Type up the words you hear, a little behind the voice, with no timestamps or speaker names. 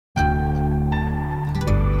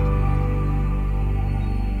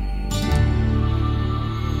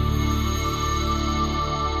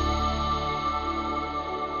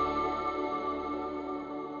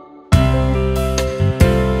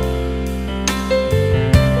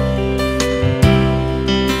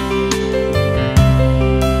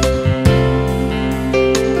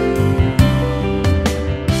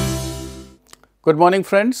Good morning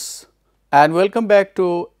friends and welcome back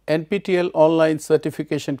to NPTEL online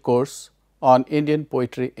certification course on Indian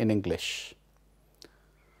poetry in English.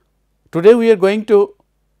 Today we are going to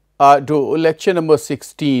do lecture number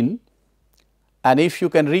 16, and if you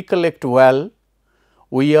can recollect well,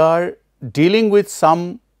 we are dealing with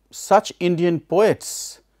some such Indian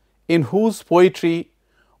poets in whose poetry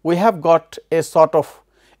we have got a sort of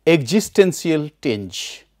existential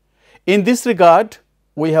tinge. In this regard,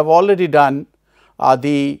 we have already done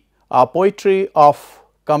the poetry of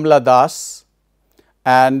Kamala Das,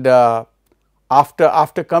 and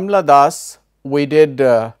after Kamala Das we did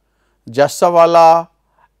Jussawalla,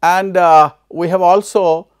 and we have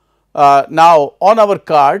also now on our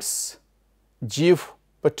cards Gieve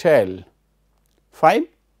Patel. Fine.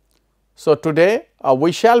 So, today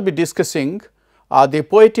we shall be discussing the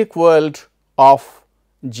poetic world of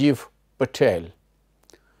Gieve Patel.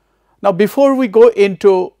 Now, before we go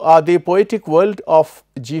into the poetic world of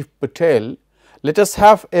Gieve Patel, let us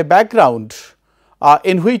have a background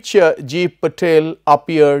in which Gieve Patel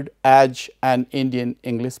appeared as an Indian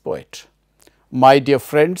English poet. My dear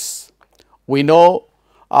friends, we know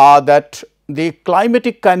that the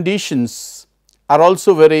climatic conditions are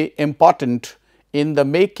also very important in the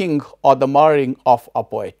making or the marring of a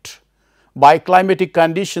poet. By climatic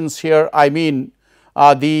conditions here, I mean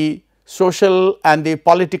the social and the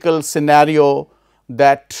political scenario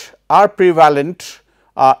that are prevalent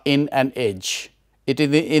in an age. It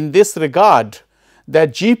is in this regard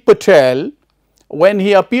that Gieve Patel, when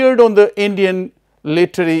he appeared on the Indian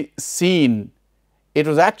literary scene, it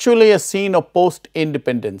was actually a scene of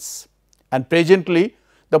post-independence, and presently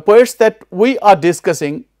the poets that we are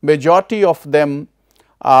discussing, majority of them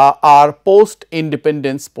are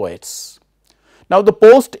post-independence poets. Now, the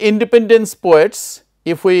post-independence poets,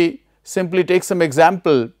 if we simply take some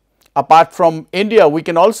example, apart from India, we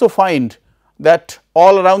can also find that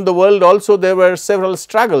all around the world also there were several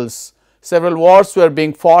struggles, several wars were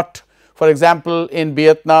being fought. For example, in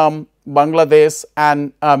Vietnam, Bangladesh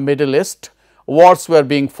and Middle East, wars were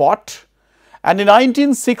being fought, and in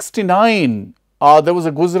 1969 there was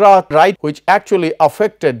a Gujarat riot which actually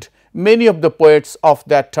affected many of the poets of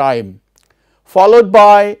that time, followed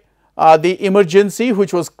by the emergency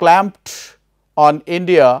which was clamped on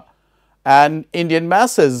India and Indian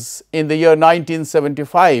masses in the year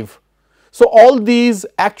 1975. So, all these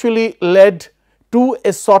actually led to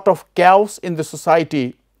a sort of chaos in the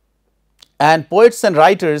society, and poets and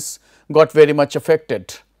writers got very much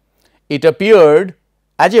affected. It appeared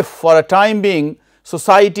as if for a time being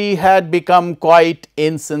society had become quite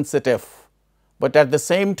insensitive, but at the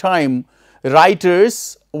same time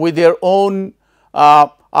writers with their own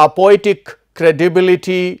poetic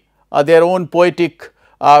credibility, their own poetic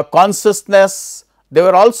consciousness, they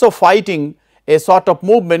were also fighting a sort of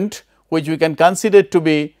movement which we can consider to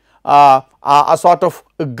be a sort of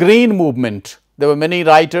green movement. There were many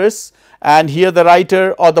writers, and here the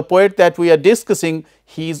writer or the poet that we are discussing,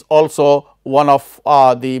 he is also one of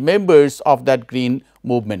the members of that green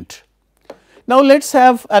movement. Now, let us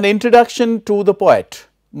have an introduction to the poet.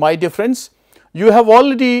 My dear friends, you have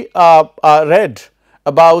already read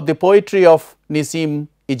about the poetry of Nissim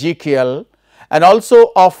Ezekiel and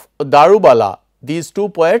also of Darubala, these two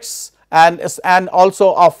poets, and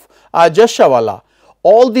also of Jussawalla.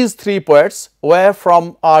 All these three poets were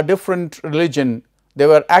from a different religion, they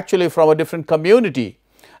were actually from a different community,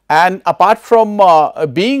 and apart from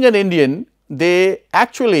being an Indian, they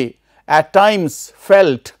actually at times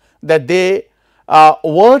felt that they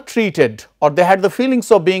were treated, or they had the feelings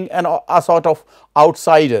of being a sort of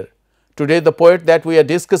outsider. Today the poet that we are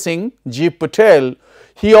discussing, Gieve Patel,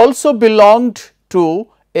 he also belonged to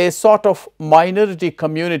a sort of minority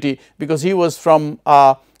community because he was from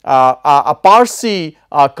a Parsi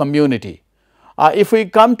community. If we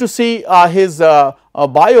come to see his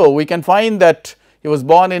bio, we can find that he was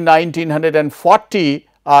born in 1940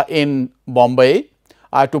 in Bombay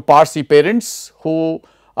to Parsi parents who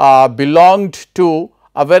belonged to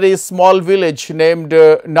a very small village named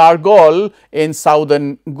Nargol in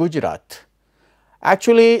southern Gujarat.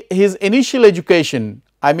 Actually, his initial education,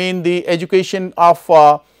 I mean the education of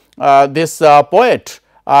this poet,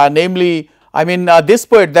 namely this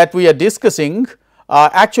poet that we are discussing,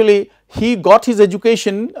 actually he got his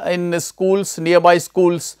education in schools, nearby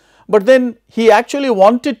schools, but then he actually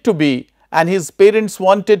wanted to be, and his parents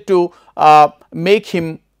wanted to make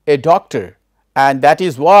him a doctor, and that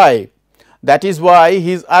is why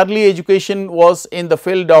his early education was in the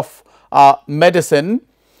field of medicine.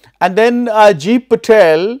 And then Gieve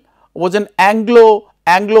Patel was an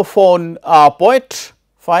Anglophone poet,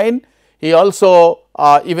 fine. He also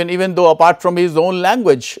even though apart from his own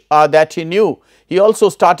language that he knew, he also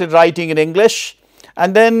started writing in English.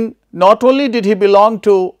 And then not only did he belong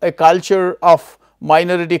to a culture of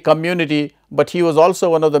minority community, but he was also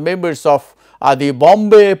one of the members of the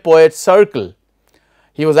Bombay Poet Circle.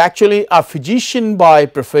 He was actually a physician by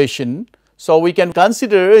profession. So, we can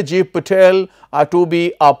consider Gieve Patel to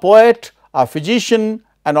be a poet, a physician,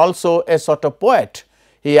 and also a sort of poet.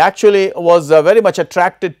 He actually was very much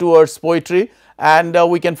attracted towards poetry, and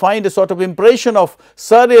we can find a sort of impression of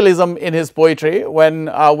surrealism in his poetry when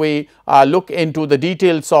we look into the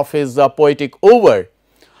details of his poetic oeuvre.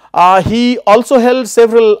 He also held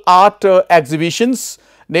several art exhibitions,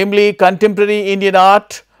 namely contemporary Indian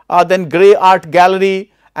art, then Grey Art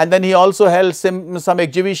Gallery, and then he also held some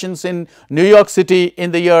exhibitions in New York City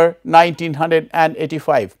in the year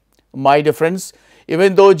 1985. My dear friends,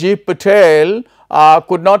 even though Gieve Patel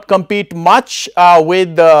could not compete much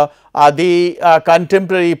with the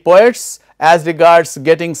contemporary poets as regards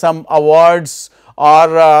getting some awards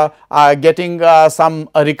or getting some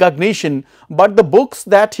recognition, but the books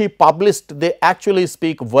that he published, they actually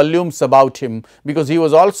speak volumes about him, because he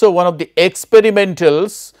was also one of the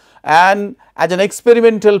experimentals, and as an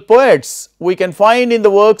experimental poets we can find in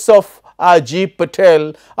the works of Gieve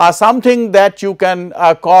Patel something that you can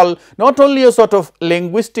call not only a sort of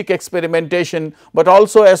linguistic experimentation, but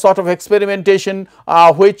also a sort of experimentation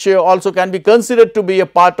which also can be considered to be a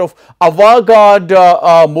part of avant-garde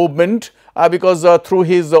movement, because through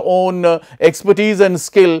his own expertise and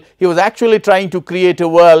skill, he was actually trying to create a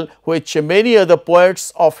world which many other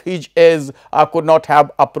poets of his age could not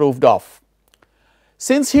have approved of.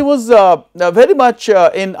 Since he was very much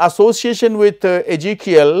in association with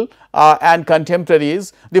Ezekiel and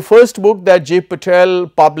contemporaries, the first book that Gieve Patel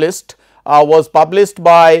published was published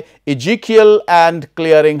by Ezekiel and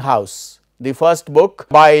Clearing House. The first book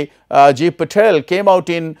by Gieve Patel came out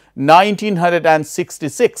in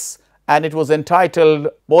 1966, and it was entitled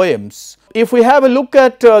Poems. If we have a look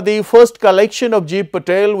at the first collection of Gieve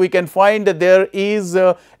Patel, we can find that there is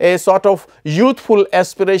a sort of youthful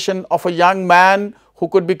aspiration of a young man who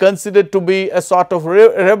could be considered to be a sort of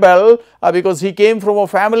rebel, because he came from a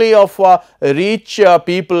family of rich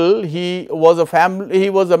people. He was a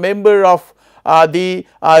member of the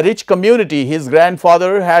rich community. His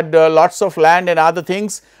grandfather had lots of land and other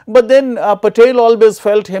things, but then Patel always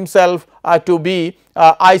felt himself to be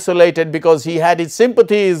isolated, because he had his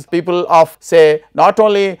sympathies, people of, say, not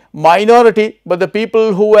only minority, but the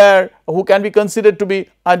people who can be considered to be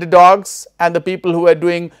underdogs, and the people who are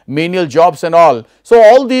doing menial jobs and all. So,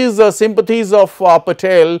 all these sympathies of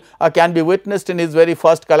Patel can be witnessed in his very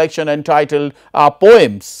first collection entitled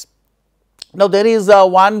Poems. Now, there is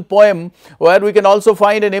one poem where we can also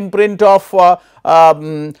find an imprint of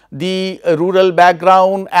the rural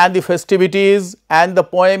background and the festivities, and the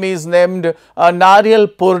poem is named Nariyal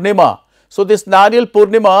Purnima. So, this Nariyal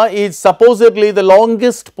Purnima is supposedly the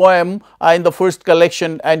longest poem in the first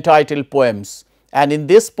collection entitled Poems. And in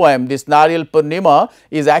this poem, this Nariyal Purnima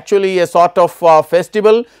is actually a sort of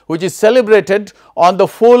festival which is celebrated on the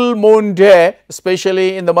full moon day,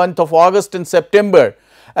 especially in the month of August and September.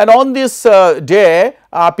 And on this day,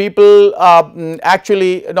 people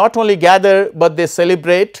actually not only gather, but they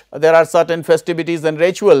celebrate. There are certain festivities and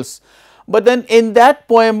rituals. But then in that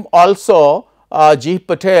poem also, Gieve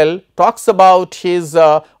Patel talks about his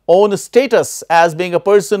own status as being a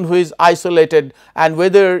person who is isolated, and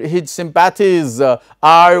whether his sympathies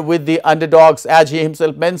are with the underdogs, as he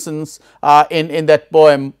himself mentions in that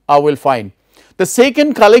poem, will find. The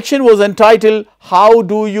second collection was entitled How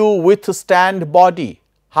Do You Withstand Body?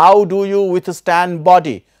 How Do You Withstand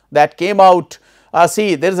Body? That came out,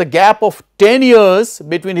 see, there is a gap of 10 years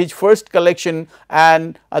between his first collection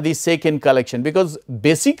and the second collection, because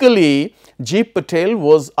basically Gieve Patel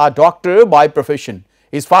was a doctor by profession.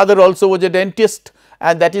 His father also was a dentist,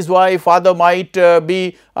 and that is why father might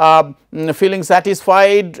be feeling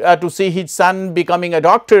satisfied to see his son becoming a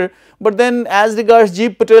doctor. But then as regards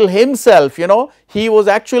Gieve Patel himself, he was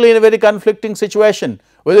actually in a very conflicting situation,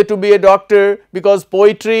 whether to be a doctor, because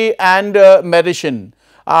poetry and medicine,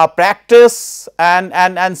 practice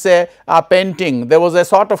and say painting, there was a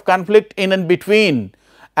sort of conflict in and between.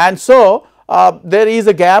 And so, there is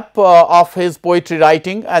a gap of his poetry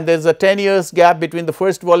writing, and there is a 10 years gap between the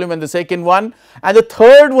first volume and the second one, and the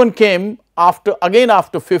third one came after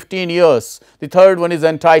 15 years. The third one is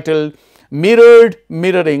entitled Mirrored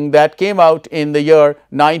Mirroring, that came out in the year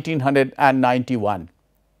 1991.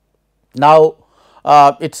 Now,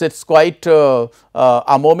 it's quite a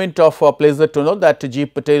moment of pleasure to know that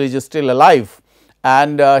Gieve Patel is still alive,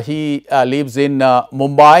 and he lives in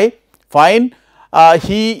Mumbai. Fine.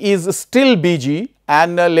 He is still busy,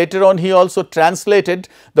 and later on he also translated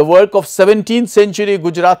the work of 17th century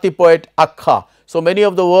Gujarati poet Akka. So, many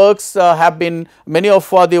of the works many of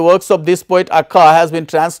the works of this poet Akka has been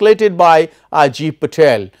translated by Gieve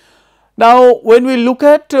Patel. Now, when we look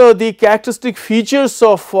at the characteristic features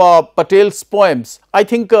of Patel's poems, I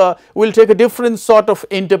think we will take a different sort of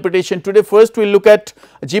interpretation today. First, we will look at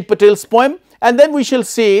Gieve Patel's poem, and then we shall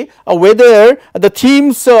see whether the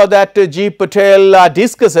themes that Gieve Patel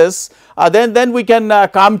discusses, then we can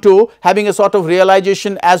come to having a sort of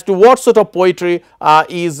realization as to what sort of poetry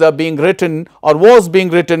is being written or was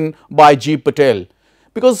being written by Gieve Patel.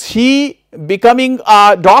 Because he becoming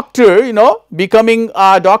a doctor, becoming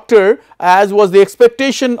a doctor as was the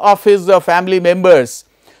expectation of his family members.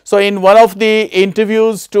 So, in one of the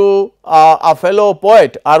interviews to a fellow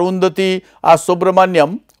poet Arundhati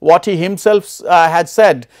Subramaniam, what he himself had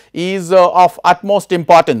said is of utmost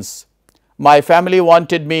importance. My family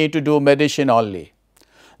wanted me to do medicine only.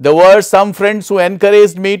 There were some friends who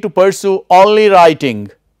encouraged me to pursue only writing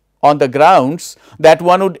on the grounds that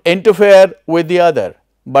one would interfere with the other.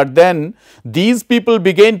 But then these people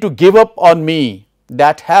began to give up on me.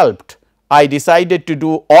 That helped. I decided to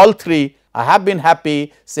do all three. I have been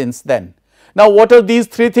happy since then. Now, what are these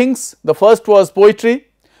three things? The first was poetry,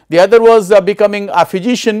 the other was becoming a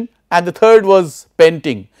physician, and the third was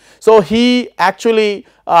painting. So, he actually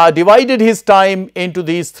divided his time into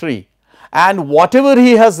these three, and whatever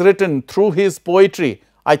he has written through his poetry,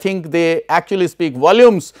 I think they actually speak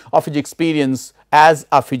volumes of his experience as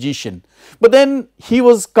a physician. But then he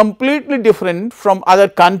was completely different from other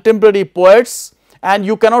contemporary poets, and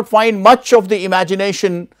you cannot find much of the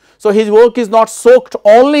imagination. So, his work is not soaked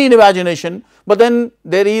only in imagination, but then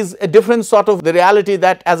there is a different sort of the reality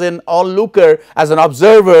that as an onlooker, as an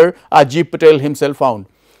observer, Gieve Patel himself found.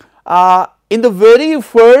 In the very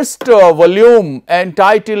first volume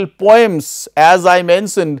entitled Poems, as I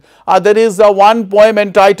mentioned, there is one poem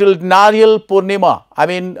entitled Nariyal Purnima. I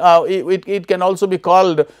mean, it can also be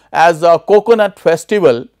called as a coconut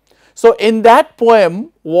festival. So, in that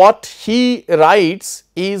poem, what he writes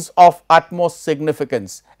is of utmost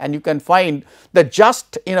significance, and you can find that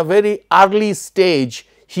just in a very early stage,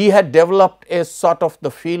 he had developed a sort of the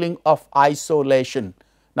feeling of isolation.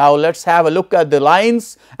 Now, let us have a look at the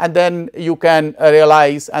lines, and then you can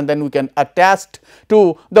realize, and then we can attest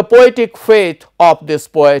to the poetic faith of this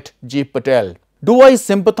poet Gieve Patel. Do I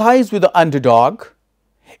sympathize with the underdog?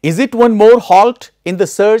 Is it one more halt in the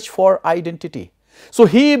search for identity? So,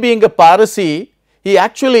 he being a Parsi, he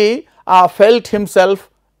actually felt himself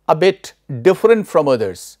a bit different from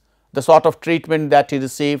others, the sort of treatment that he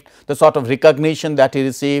received, the sort of recognition that he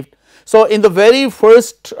received. So, in the very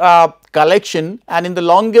first collection and in the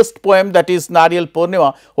longest poem, that is Nariyal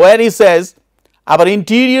Purnima, where he says, our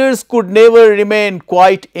interiors could never remain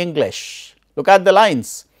quite English. Look at the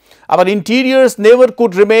lines. Our interiors never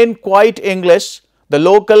could remain quite English. The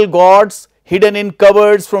local gods hidden in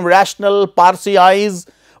cupboards from rational Parsi eyes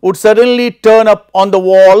would suddenly turn up on the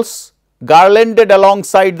walls, garlanded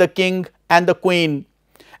alongside the king and the queen.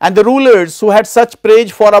 And the rulers who had such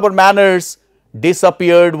praise for our manners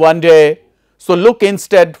disappeared one day. So, look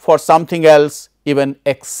instead for something else, even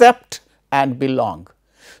accept and belong.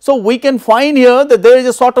 So, we can find here that there is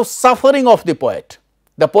a sort of suffering of the poet.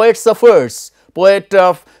 The poet suffers, poet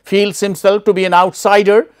feels himself to be an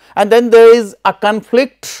outsider, and then there is a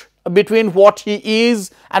conflict between what he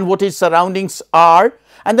is and what his surroundings are,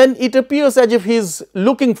 and then it appears as if he is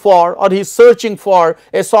looking for or he is searching for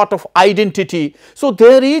a sort of identity. So,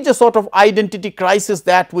 there is a sort of identity crisis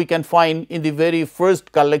that we can find in the very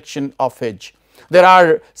first collection of his. There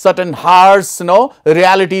are certain harsh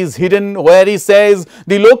realities hidden, where he says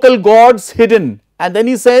the local gods hidden, and then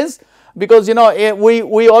he says, because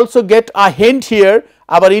we also get a hint here,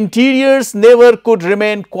 our interiors never could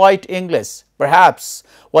remain quite English. Perhaps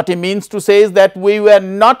what he means to say is that we were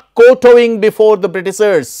not kowtowing before the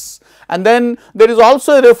Britishers. And then there is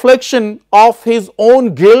also a reflection of his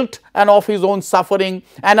own guilt and of his own suffering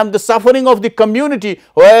and of the suffering of the community,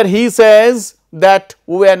 where he says that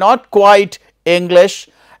we are not quite English.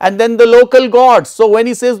 And then the local gods. So, when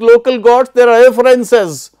he says local gods, there are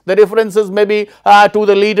references. The references may be to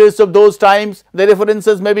the leaders of those times. The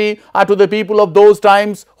references may be to the people of those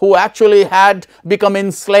times who actually had become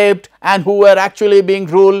enslaved and who were actually being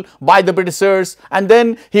ruled by the Britishers. And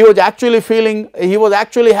then he was actually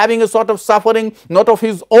having a sort of suffering, not of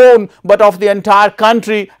his own, but of the entire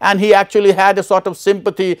country, and he actually had a sort of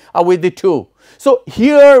sympathy with the two. So,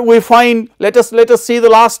 here we find, let us see the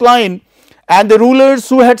last line. And the rulers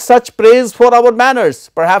who had such praise for our manners.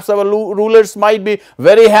 Perhaps our rulers might be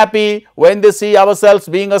very happy when they see ourselves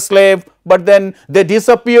being a slave, but then they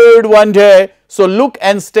disappeared one day. So look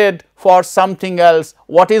instead for something else.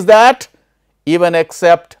 What is that? Even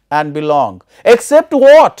accept and belong. Accept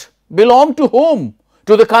what? Belong to whom?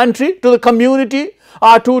 To the country, to the community,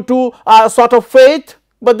 to sort of faith,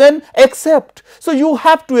 but then accept. So you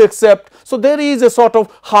have to accept. So there is a sort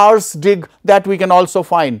of harsh dig that we can also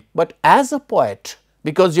find. But as a poet,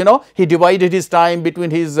 because he divided his time between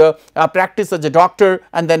his practice as a doctor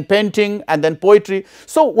and then painting and then poetry.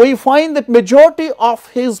 So we find that majority of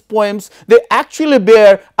his poems, they actually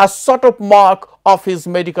bear a sort of mark of his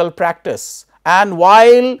medical practice. And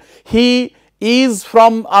while he is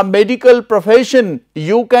from a medical profession,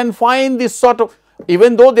 you can find this sort of,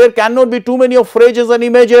 even though there cannot be too many of phrases and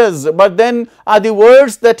images, but then the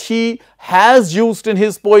words that he has used in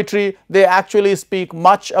his poetry, they actually speak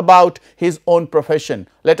much about his own profession.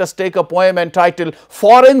 Let us take a poem entitled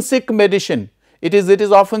Forensic Medicine. It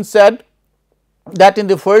is often said that in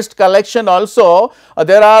the first collection also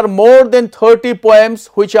there are more than 30 poems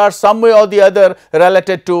which are some way or the other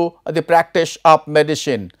related to the practice of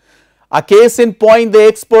medicine. A case in point, the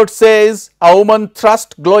expert says, a woman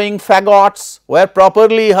thrust glowing fagots where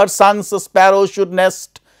properly her son's sparrow should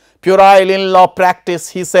nest. Puerile in-law practice,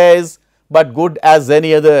 he says, but good as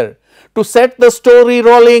any other. To set the story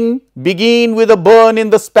rolling, begin with a burn in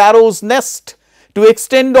the sparrow's nest. To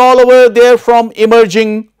extend all over therefrom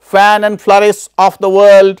emerging, fan and flourish of the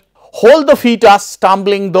world. Hold the fetus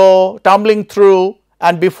tumbling through,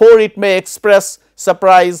 and before it may express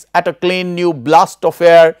surprise at a clean new blast of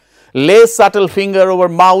air, lay subtle finger over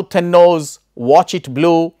mouth and nose, watch it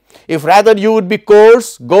blow. If rather you would be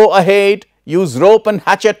coarse, go ahead, use rope and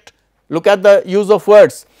hatchet. Look at the use of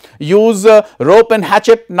words. Use rope and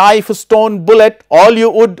hatchet, knife, stone, bullet, all you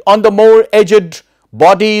would on the more edged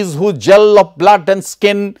bodies whose gel of blood and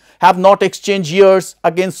skin have not exchanged years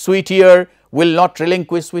against sweet air, will not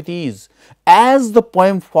relinquish with ease. As the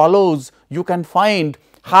poem follows, you can find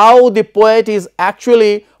how the poet is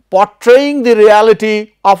actually portraying the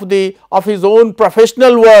reality of his own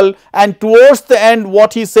professional world, and towards the end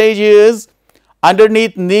what he says is,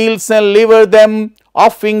 underneath kneels and lever them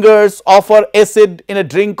of fingers offer acid in a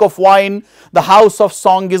drink of wine, the house of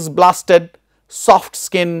song is blasted, soft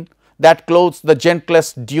skin that clothes the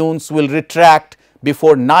gentlest dunes will retract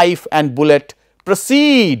before knife and bullet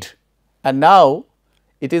proceed. And now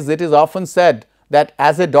it is often said that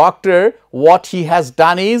as a doctor what he has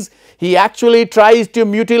done is he actually tries to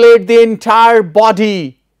mutilate the entire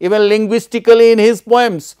body, even linguistically in his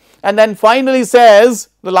poems, and then finally says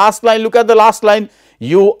the last line, look at the last line,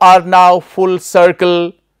 you are now full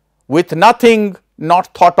circle with nothing not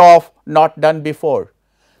thought of, not done before.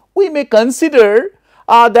 We may consider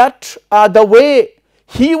that the way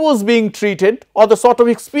he was being treated or the sort of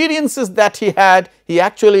experiences that he had, he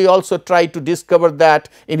actually also tried to discover that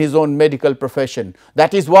in his own medical profession.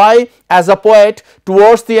 That is why as a poet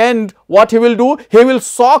towards the end what he will do, he will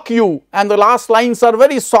sock you, and the last lines are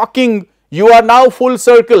very socking. You are now full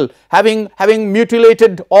circle, having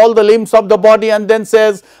mutilated all the limbs of the body, and then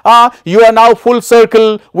says, you are now full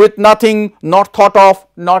circle with nothing not thought of,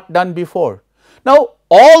 not done before. Now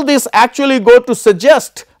all this actually go to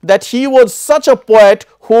suggest that he was such a poet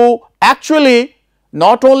who actually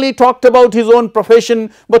not only talked about his own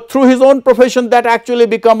profession, but through his own profession that actually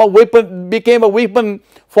became a weapon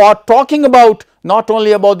for talking about not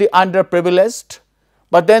only about the underprivileged,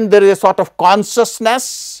 but then there is a sort of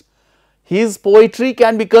consciousness. His poetry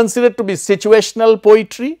can be considered to be situational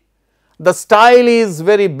poetry. The style is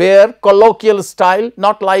very bare, colloquial style,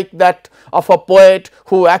 not like that of a poet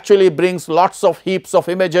who actually brings lots of heaps of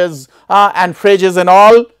images and phrases and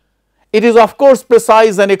all. It is of course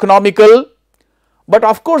precise and economical, but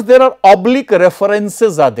of course there are oblique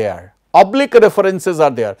references are there. Oblique references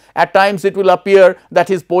are there. At times it will appear that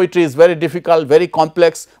his poetry is very difficult, very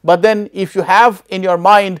complex, but then if you have in your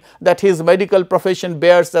mind that his medical profession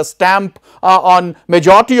bears a stamp on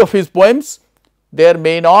majority of his poems, there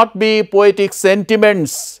may not be poetic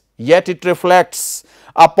sentiments, yet it reflects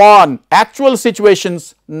upon actual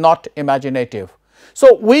situations, not imaginative.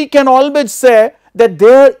 So we can always say that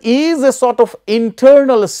there is a sort of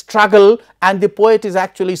internal struggle, and the poet is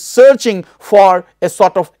actually searching for a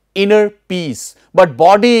sort of inner peace, but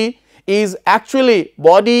body is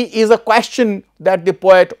a question that the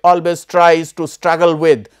poet always tries to struggle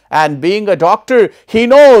with, and being a doctor he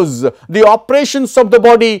knows the operations of the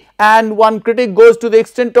body, and one critic goes to the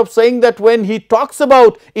extent of saying that when he talks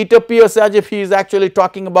about it appears as if he is actually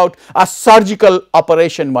talking about a surgical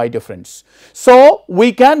operation, my dear friends. So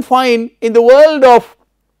we can find in the world of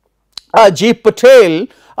Gieve Patel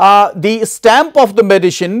the stamp of the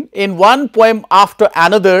medicine in one poem after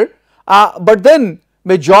another, but then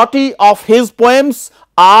majority of his poems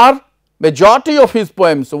are majority of his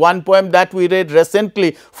poems. One poem that we read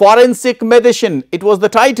recently, Forensic Medicine, it was the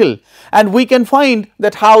title, and we can find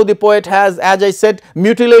that how the poet has, as I said,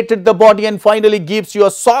 mutilated the body and finally gives you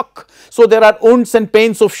a sock. So there are wounds and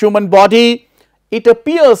pains of human body. It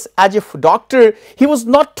appears as if doctor, he was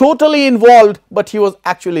not totally involved, but he was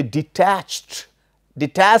actually detached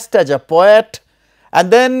as a poet.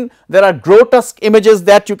 And then there are grotesque images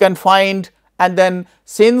that you can find, and then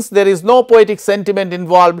since there is no poetic sentiment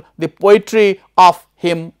involved, the poetry of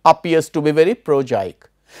him appears to be very prosaic.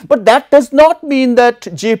 But that does not mean that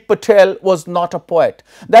Gieve Patel was not a poet.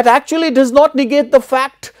 That actually does not negate the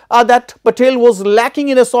fact that Patel was lacking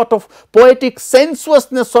in a sort of poetic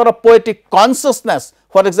sensuousness or a poetic consciousness.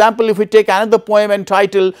 For example, if we take another poem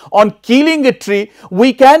entitled On Killing a Tree,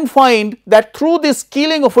 we can find that through this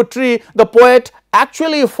killing of a tree, the poet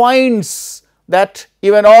actually finds that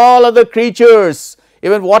even all other creatures,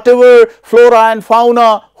 even whatever flora and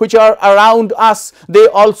fauna which are around us, they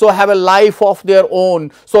also have a life of their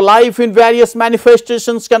own. So life in various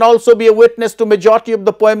manifestations can also be a witness to majority of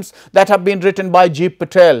the poems that have been written by Gieve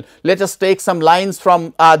Patel. Let us take some lines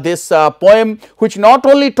from this poem, which not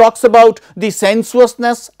only talks about the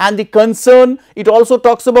sensuousness and the concern, it also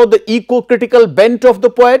talks about the eco-critical bent of the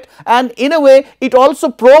poet, and in a way it also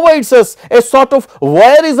provides us a sort of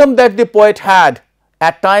voyeurism that the poet had.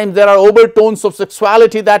 At times there are overtones of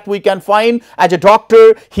sexuality that we can find. As a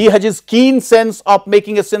doctor, he has his keen sense of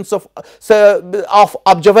making a sense of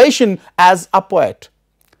observation as a poet.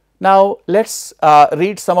 Now let us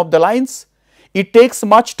read some of the lines. It takes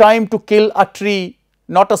much time to kill a tree,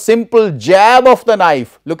 not a simple jab of the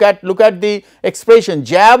knife. Look at the expression,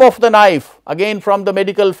 jab of the knife, again from the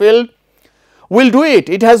medical field. Will do it.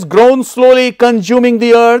 It has grown slowly, consuming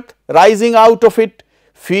the earth, rising out of it,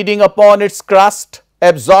 feeding upon its crust,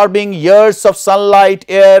 absorbing years of sunlight,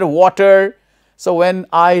 air, water. So when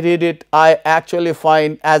I read it, I actually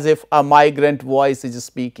find as if a migrant voice is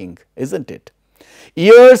speaking, isn't it?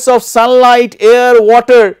 Years of sunlight, air,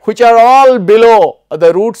 water, which are all below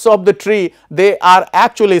the roots of the tree, they are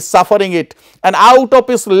actually suffering it. And out of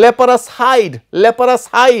his leprous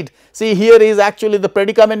hide, see, here is actually the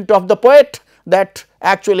predicament of the poet that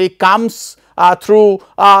actually comes through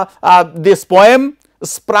this poem.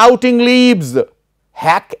 Sprouting leaves,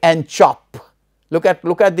 hack and chop. Look at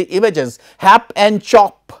the images, hack and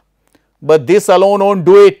chop. But this alone won't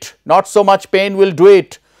do it. Not so much pain will do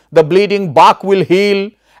it. The bleeding bark will heal,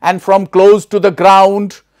 and from close to the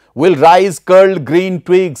ground will rise curled green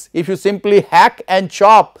twigs. If you simply hack and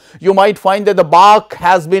chop, you might find that the bark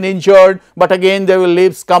has been injured, but again there will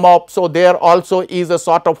leaves come up. So there also is a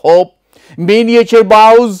sort of hope. Miniature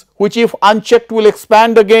boughs, which if unchecked will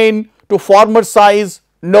expand again to former size.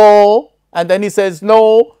 No. And then he says,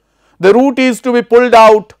 no, the root is to be pulled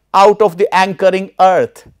out of the anchoring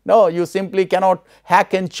earth. No, you simply cannot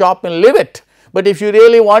hack and chop and leave it. But if you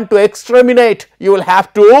really want to exterminate, you will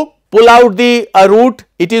have to pull out the root.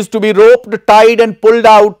 It is to be roped, tied and pulled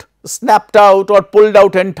out, snapped out or pulled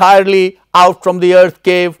out entirely out from the earth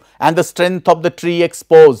cave, and the strength of the tree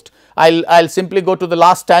exposed. I'll simply go to the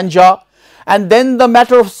last stanza. And then the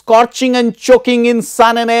matter of scorching and choking in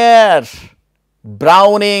sun and air,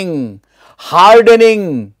 browning,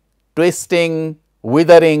 hardening, twisting,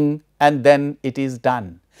 withering, and then it is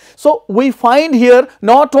done. So we find here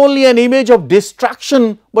not only an image of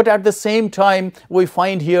destruction, but at the same time we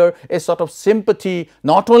find here a sort of sympathy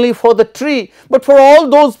not only for the tree, but for all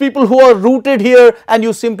those people who are rooted here and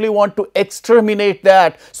you simply want to exterminate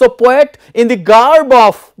that. So poet, in the garb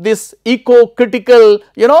of this eco-critical,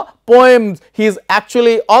 poems, he is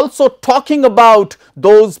actually also talking about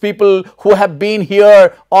those people who have been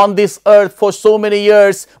here on this earth for so many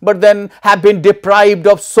years, but then have been deprived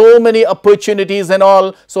of so many opportunities and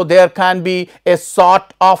all. So there can be a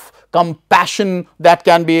sort of compassion that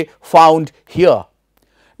can be found here.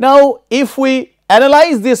 Now if we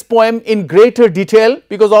analyze this poem in greater detail,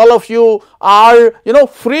 because all of you are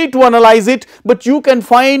free to analyze it, but you can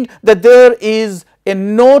find that there is a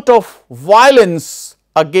note of violence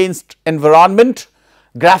against environment,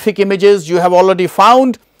 graphic images you have already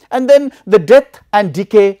found, and then the death and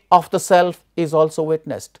decay of the self is also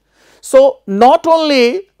witnessed. So not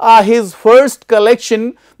only his first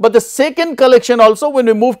collection, but the second collection also, when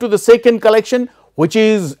we move to the second collection, which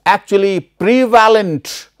is actually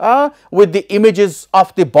prevalent with the images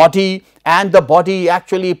of the body, and the body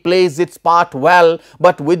actually plays its part well,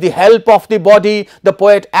 but with the help of the body the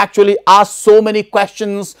poet actually asks so many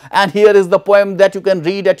questions. And here is the poem that you can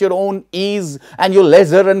read at your own ease and your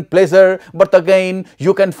leisure and pleasure, but again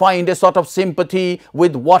you can find a sort of sympathy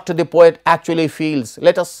with what the poet actually feels.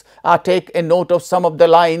 Let us take a note of some of the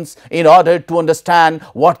lines in order to understand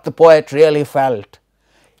what the poet really felt.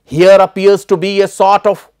 Here appears to be a sort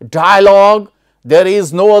of dialogue. There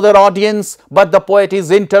is no other audience, but the poet is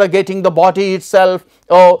interrogating the body itself.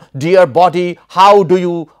 Oh, dear body, how do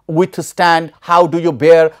you withstand? How do you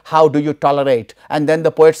bear? How do you tolerate? And then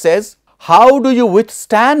the poet says, how do you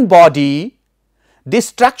withstand, body,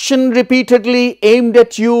 destruction repeatedly aimed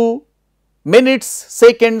at you, minutes,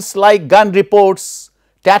 seconds like gun reports,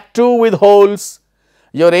 tattoo with holes.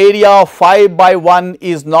 Your area of 5 by 1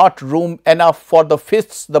 is not room enough for the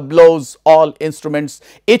fists, the blows, all instruments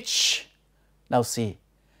itch. Now see,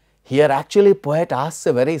 here actually poet asks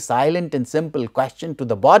a very silent and simple question to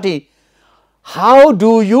the body. How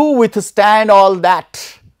do you withstand all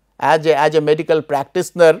that? As a medical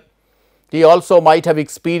practitioner, he also might have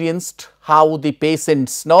experienced how the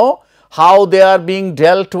patients know, how they are being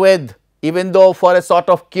dealt with, even though for a sort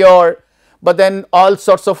of cure, but then all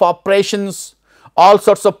sorts of operations, all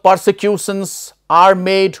sorts of persecutions are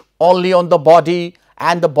made only on the body,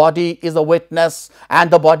 and the body is a witness and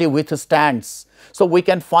the body withstands. So we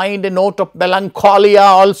can find a note of melancholia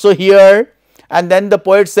also here. And then the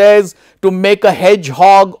poet says, to make a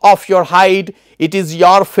hedgehog of your hide, it is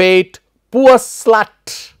your fate, poor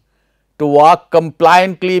slut, to walk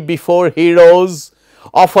compliantly before heroes,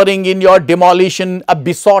 offering in your demolition a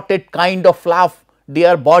besotted kind of laugh.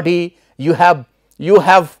 Dear body, you have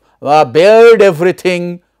bared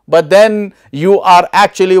everything, but then you are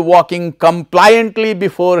actually walking compliantly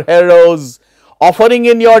before heroes, offering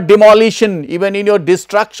in your demolition, even in your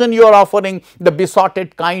destruction you are offering the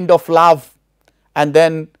besotted kind of love. And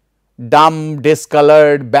then dumb,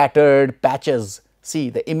 discolored, battered patches. See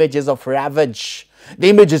the images of ravage, the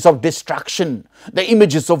images of destruction, the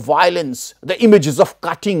images of violence, the images of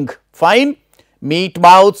cutting. Fine? Meat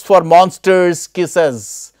mouths for monsters'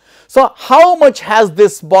 kisses. So how much has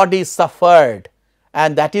this body suffered?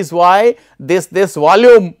 And that is why this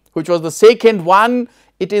volume, which was the second one,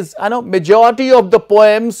 it is majority of the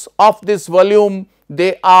poems of this volume,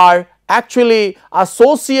 they are actually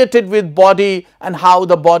associated with body and how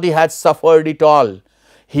the body has suffered it all.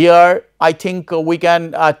 Here I think we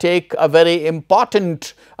can take a very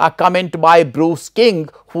important comment by Bruce King,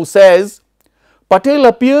 who says, Patel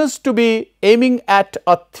appears to be aiming at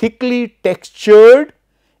a thickly textured,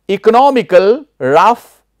 economical,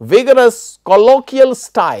 rough, vigorous, colloquial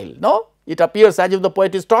style. No, it appears as if the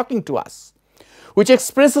poet is talking to us, which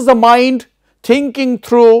expresses a mind thinking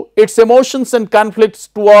through its emotions and conflicts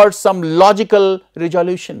towards some logical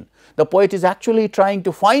resolution. The poet is actually trying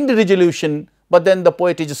to find a resolution, but then the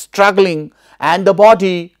poet is struggling, and the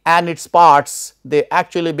body and its parts, they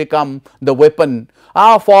actually become the weapon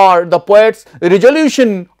for the poet's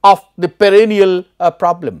resolution of the perennial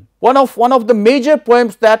problem. One of the major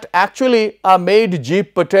poems that actually made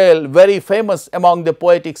Gieve Patel very famous among the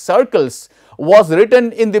poetic circles was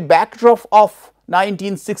written in the backdrop of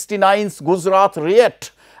 1969's Gujarat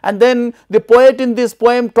riot. And then the poet in this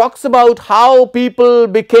poem talks about how people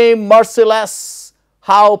became merciless,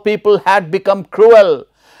 how people had become cruel.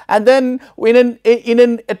 And then in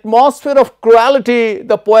an atmosphere of cruelty,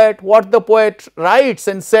 what the poet writes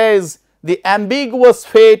and says, the ambiguous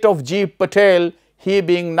fate of Gieve Patel, he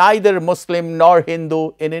being neither Muslim nor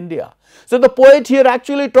Hindu in India. So the poet here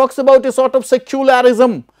actually talks about a sort of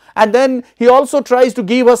secularism, and then he also tries to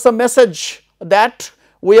give us a message that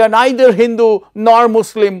we are neither Hindu nor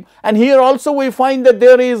Muslim. And here also we find that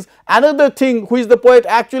there is another thing which the poet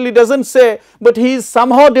actually doesn't say, but he is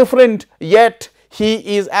somehow different, yet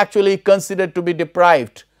he is actually considered to be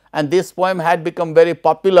deprived. And this poem had become very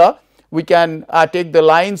popular. We can take the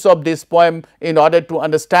lines of this poem in order to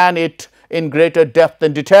understand it in greater depth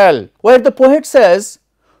and detail, where the poet says,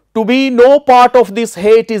 to be no part of this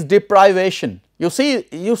hate is deprivation. You see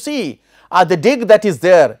the dig that is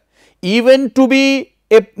there. Even to be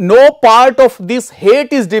no part of this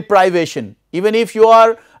hate is deprivation. Even if you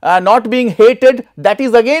are not being hated, that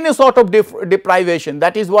is again a sort of deprivation.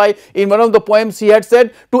 That is why in one of the poems he had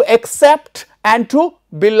said, to accept and to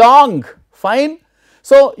belong. Fine.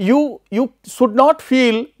 So you should not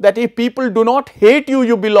feel that if people do not hate you,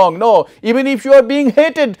 you belong. No, even if you are being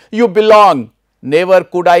hated, you belong. Never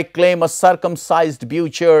could I claim a circumcised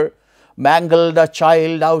butcher, mangled a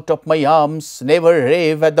child out of my arms, never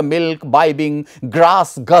rave at the milk bibbing,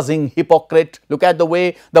 grass guzzing hypocrite. Look at the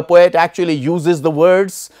way the poet actually uses the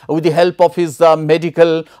words with the help of his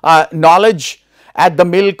medical knowledge. At the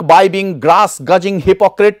milk bibbing, grass guzzing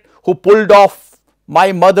hypocrite, who pulled off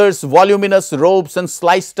my mother's voluminous robes and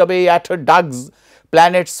sliced away at her dugs.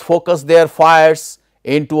 Planets focus their fires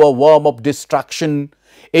into a worm of destruction.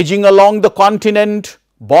 Edging along the continent,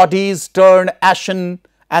 bodies turn ashen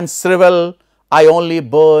and shrivel. I only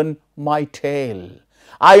burn my tail.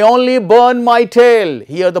 I only burn my tail.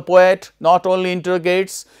 Here the poet not only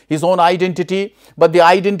interrogates his own identity, but the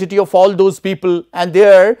identity of all those people. And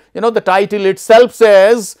there, the title itself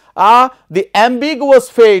says, the ambiguous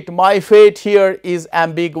fate. My fate here is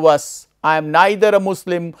ambiguous. I am neither a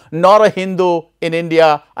Muslim nor a Hindu in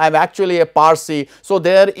India. I am actually a Parsi. So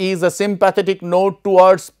there is a sympathetic note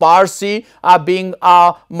towards Parsi being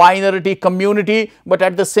a minority community. But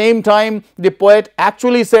at the same time, the poet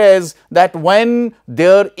actually says that when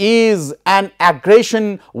there is an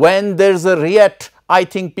aggression, when there is a riot, I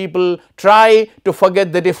think people try to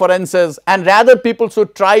forget the differences, and rather people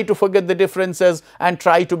should try to forget the differences and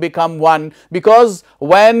try to become one, because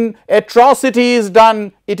when atrocity is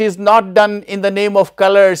done, it is not done in the name of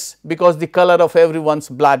colors, because the color of everyone's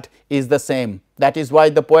blood is the same. That is why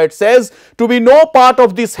the poet says, to be no part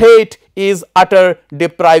of this hate is utter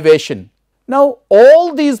deprivation. Now,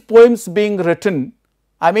 all these poems being written,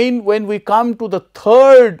 I mean, when we come to the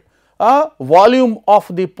third volume of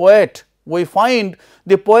the poet, we find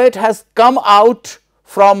the poet has come out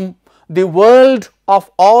from the world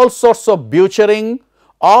of all sorts of butchering,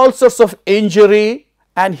 all sorts of injury,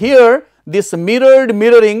 and here this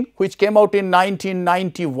mirroring which came out in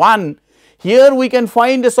 1991, here we can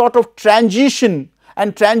find a sort of transition,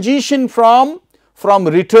 and transition from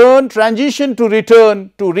return, transition to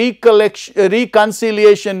return to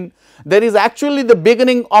reconciliation. There is actually the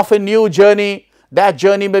beginning of a new journey. That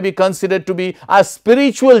journey may be considered to be a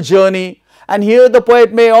spiritual journey, and here the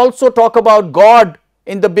poet may also talk about God.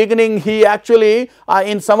 In the beginning, he actually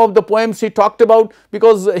in some of the poems he talked about,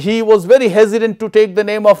 because he was very hesitant to take the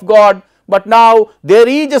name of God, but now there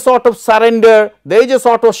is a sort of surrender, there is a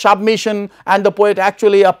sort of submission, and the poet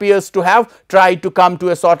actually appears to have tried to come to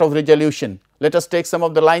a sort of resolution. Let us take some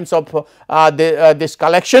of the lines of this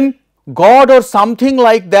collection. God or something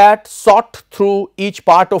like that sought through each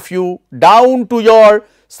part of you, down to your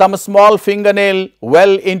some small fingernail,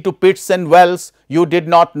 well into pits and wells you did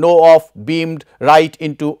not know of, beamed right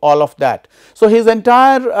into all of that. So his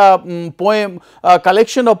entire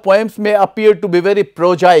collection of poems may appear to be very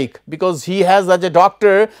prosaic, because he has, as a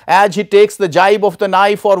doctor, as he takes the jibe of the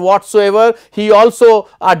knife or whatsoever, he also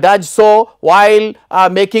does so while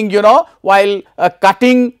making, while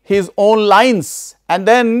cutting his own lines. And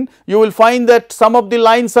then you will find that some of the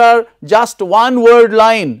lines are just one word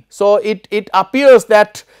line. So it appears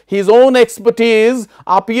that his own expertise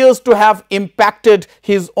appears to have impacted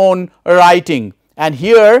his own writing. And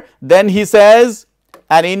here then he says,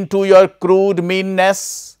 and into your crude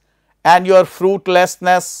meanness and your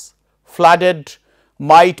fruitlessness flooded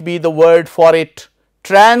might be the word for it.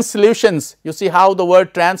 Translutions, you see how the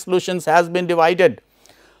word translutions has been divided.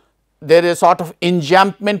 There is a sort of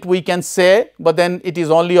enjambment we can say, but then it is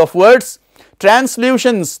only of words.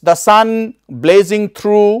 Translutions, the sun blazing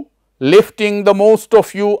through, lifting the most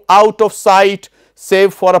of you out of sight,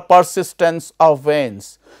 save for a persistence of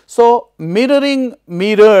veins. So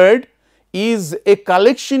mirrored is a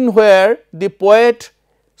collection where the poet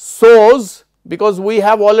shows, because we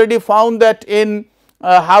have already found that in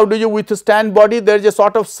How Do You Withstand Body, there is a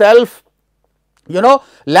sort of self,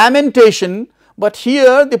 lamentation. But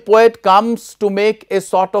here the poet comes to make a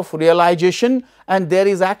sort of realization, and there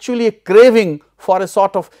is actually a craving for a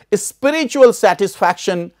sort of spiritual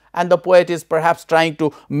satisfaction, and the poet is perhaps trying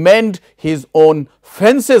to mend his own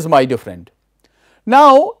fences, my dear friend.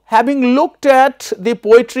 Now, having looked at the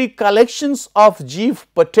poetry collections of Gieve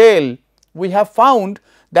Patel, we have found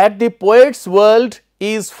that the poet's world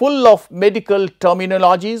is full of medical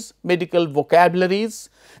terminologies, medical vocabularies.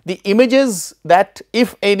 The images that,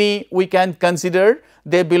 if any, we can consider,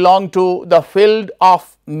 they belong to the field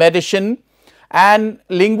of medicine, and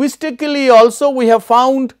linguistically also we have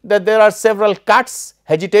found that there are several cuts,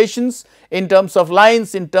 hesitations in terms of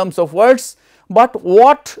lines, in terms of words. But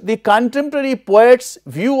what the contemporary poet's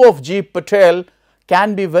view of Gieve Patel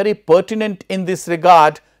can be very pertinent in this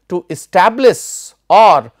regard to establish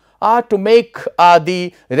or to make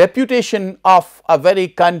the reputation of a very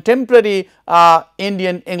contemporary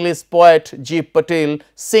Indian English poet Gieve Patel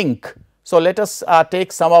sink. So, let us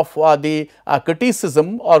take some of the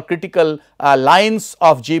criticism or critical lines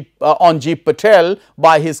of on Gieve Patel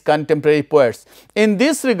by his contemporary poets. In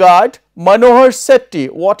this regard, Manohar Sethi,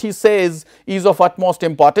 what he says is of utmost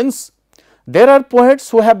importance. There are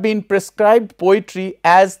poets who have been prescribed poetry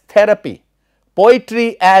as therapy,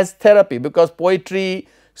 because poetry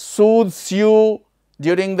soothes you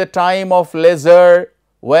during the time of leisure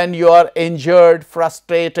when you are injured,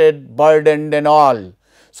 frustrated, burdened and all.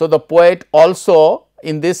 So, the poet also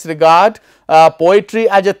in this regard poetry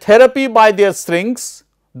as a therapy by their strings,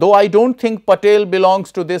 though I do not think Patel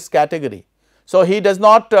belongs to this category. So, he does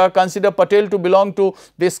not consider Patel to belong to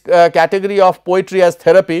this category of poetry as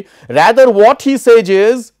therapy. Rather, what he says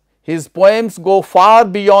is his poems go far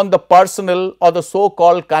beyond the personal or the so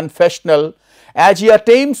called confessional, as he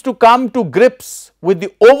attempts to come to grips with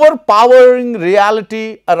the overpowering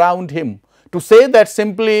reality around him. To say that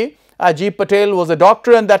simply Gieve Patel was a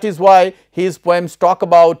doctor, and that is why his poems talk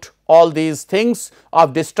about all these things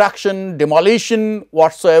of destruction, demolition,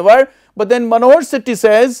 whatsoever. But then Manohar Sethi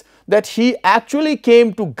says that he actually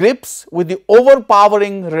came to grips with the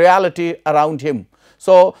overpowering reality around him.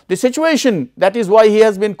 So, the situation, that is why he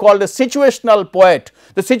has been called a situational poet.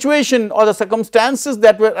 The situation or the circumstances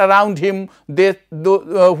that were around him, they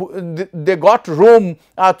got room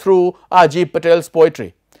through Gieve Patel's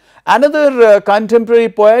poetry. Another contemporary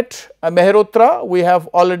poet, Mehrotra, we have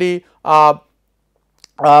already learnt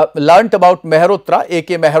about Mehrotra,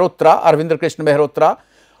 A.K. Mehrotra, Arvind Krishna Mehrotra.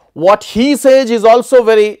 What he says is also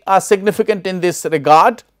very significant in this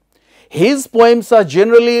regard. His poems are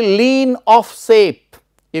generally lean of shape.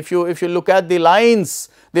 If you look at the lines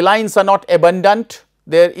are not abundant,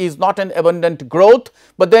 there is not an abundant growth,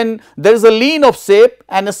 but then there is a lean of shape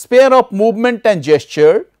and a spare of movement and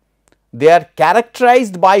gesture. They are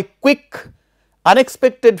characterized by quick,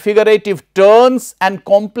 unexpected figurative turns and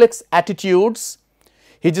complex attitudes.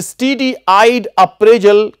 His steady-eyed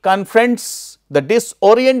appraisal confronts the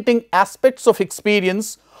disorienting aspects of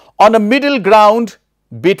experience on a middle ground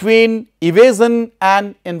between evasion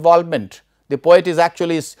and involvement. The poet is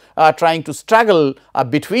actually trying to struggle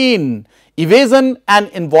between evasion and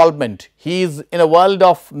involvement. He is in a world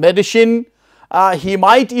of medicine. He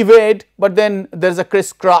might evade, but then there is a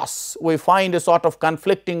crisscross. We find a sort of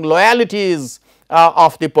conflicting loyalties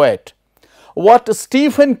of the poet. What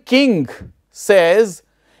Stephen King says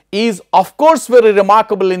is of course very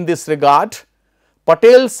remarkable in this regard.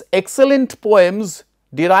 Patel's excellent poems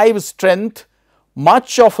derive strength,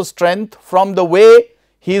 much of strength, from the way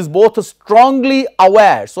he is both strongly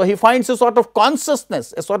aware. So, he finds a sort of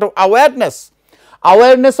consciousness, a sort of awareness.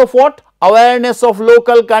 Awareness of what? Awareness of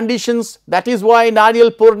local conditions. That is why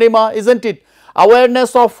Nariyal Purnima, isn't it?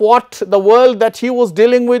 Awareness of what the world that he was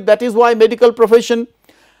dealing with, that is why medical profession.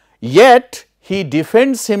 Yet, he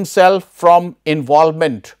defends himself from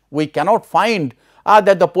involvement. We cannot find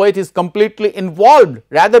that the poet is completely involved.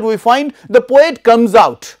 Rather, we find the poet comes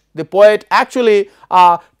out. The poet actually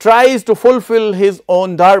tries to fulfill his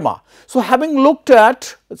own dharma. So, having looked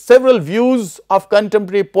at several views of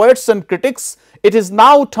contemporary poets and critics, it is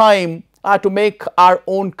now time to make our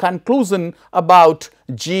own conclusion about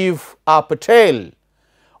Gieve Patel.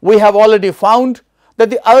 We have already found that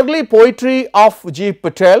the early poetry of Gieve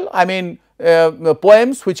Patel, I mean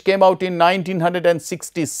poems which came out in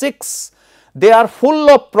 1966, they are full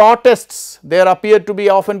of protests. There appear to be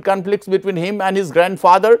often conflicts between him and his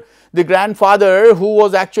grandfather. The grandfather who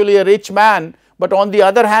was actually a rich man, but on the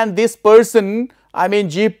other hand this person, I mean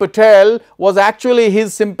Gieve Patel, was actually,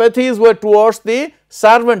 his sympathies were towards the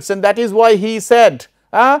servants, and that is why he said,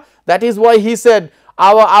 our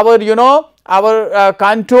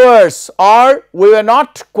contours, or we were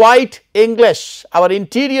not quite English, our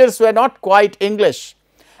interiors were not quite English.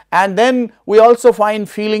 And then we also find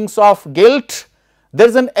feelings of guilt. There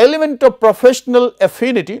is an element of professional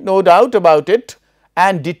affinity, no doubt about it,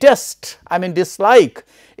 and detest, I mean dislike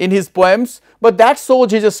in his poems, but that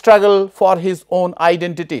shows his struggle for his own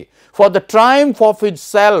identity. For the triumph of his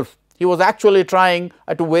self, he was actually trying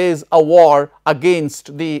to wage a war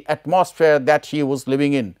against the atmosphere that he was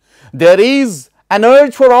living in. There is an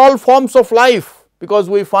urge for all forms of life, because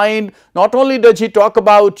we find not only does he talk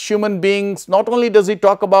about human beings, not only does he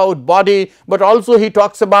talk about body, but also he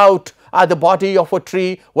talks about the body of a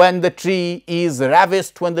tree when the tree is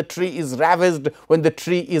ravished, when the tree is ravaged, when the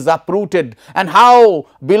tree is uprooted, and how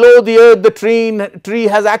below the earth the tree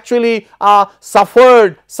has actually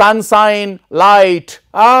suffered sunshine, light,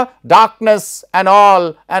 darkness and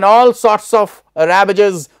all sorts of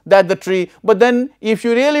ravages that the tree, but then if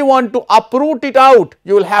you really want to uproot it out,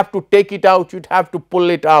 you will have to take it out, you would have to pull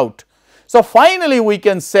it out. So, finally, we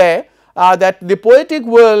can say that the poetic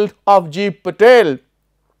world of Gieve Patel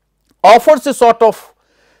offers a sort of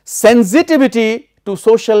sensitivity to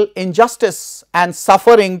social injustice and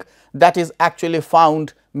suffering that is actually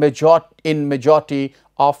found in majority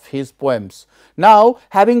of his poems. Now,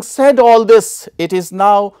 having said all this, it is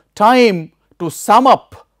now time to sum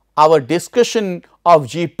up our discussion of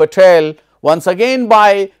Gieve Patel once again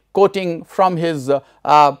by quoting from his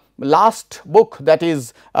last book, that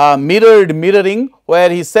is Mirroring, where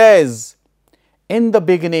he says, "In the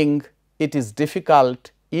beginning it is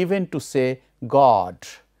difficult even to say God."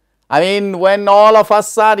 I mean, when all of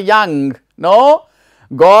us are young, no,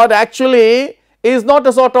 God actually is not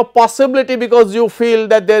a sort of possibility because you feel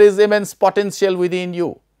that there is immense potential within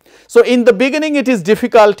you. So, in the beginning it is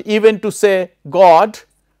difficult even to say God.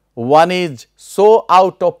 One is so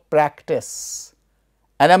out of practice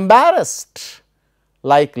and embarrassed,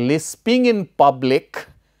 like lisping in public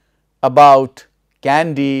about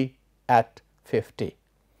candy at 50.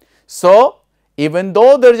 So, even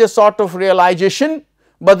though there is a sort of realization,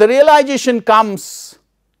 but the realization comes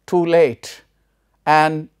too late,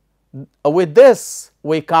 and with this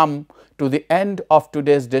we come to the end of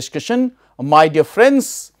today's discussion. My dear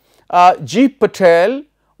friends, Gieve Patel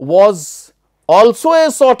was also a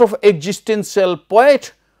sort of existential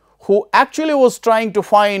poet who actually was trying to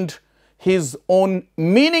find his own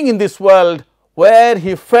meaning in this world, where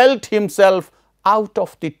he felt himself out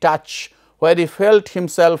of the touch, where he felt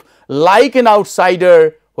himself like an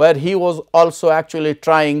outsider, where he was also actually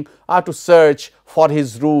trying to search for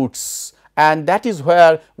his roots, and that is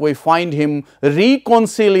where we find him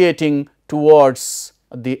reconciliating towards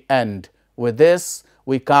the end. With this,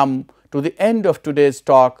 we come to the end of today's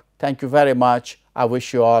talk. Thank you very much. I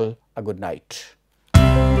wish you all a good night.